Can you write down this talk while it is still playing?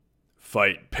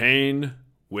Fight pain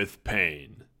with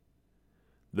pain.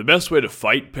 The best way to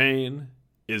fight pain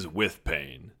is with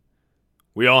pain.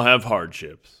 We all have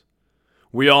hardships.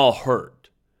 We all hurt.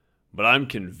 But I'm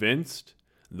convinced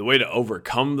the way to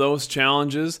overcome those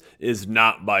challenges is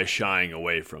not by shying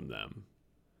away from them.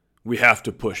 We have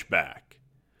to push back.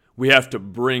 We have to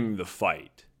bring the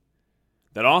fight.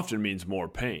 That often means more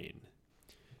pain.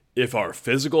 If our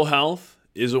physical health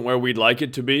isn't where we'd like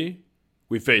it to be,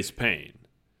 we face pain.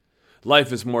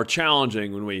 Life is more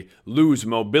challenging when we lose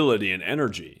mobility and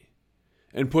energy.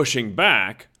 And pushing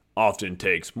back often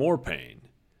takes more pain.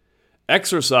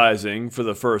 Exercising for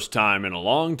the first time in a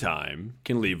long time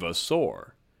can leave us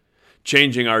sore.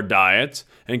 Changing our diets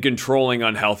and controlling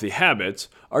unhealthy habits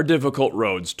are difficult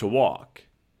roads to walk.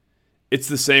 It's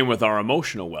the same with our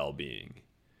emotional well-being.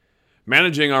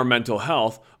 Managing our mental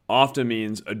health often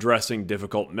means addressing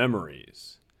difficult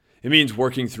memories. It means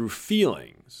working through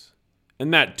feelings.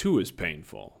 And that too is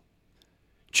painful.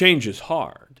 Change is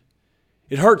hard.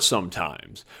 It hurts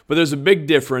sometimes, but there's a big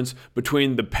difference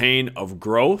between the pain of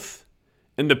growth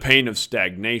and the pain of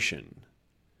stagnation.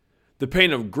 The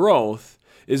pain of growth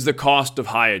is the cost of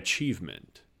high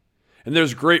achievement, and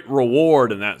there's great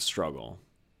reward in that struggle.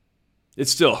 It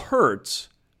still hurts,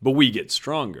 but we get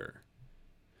stronger.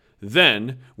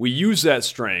 Then we use that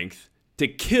strength to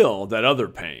kill that other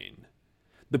pain,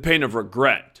 the pain of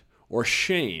regret or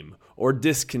shame or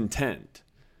discontent,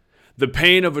 the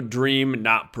pain of a dream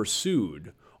not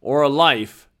pursued or a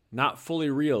life not fully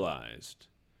realized.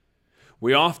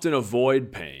 We often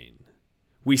avoid pain.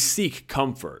 We seek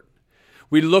comfort.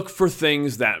 We look for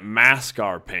things that mask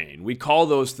our pain. We call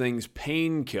those things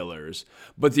painkillers,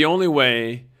 but the only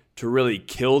way to really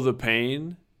kill the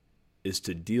pain is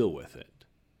to deal with it.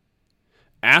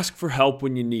 Ask for help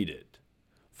when you need it.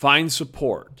 Find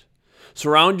support.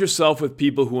 Surround yourself with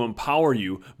people who empower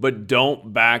you, but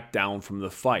don't back down from the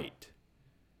fight.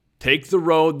 Take the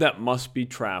road that must be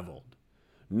traveled,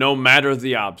 no matter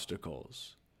the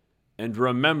obstacles. And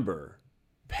remember,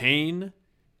 pain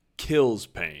kills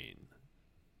pain.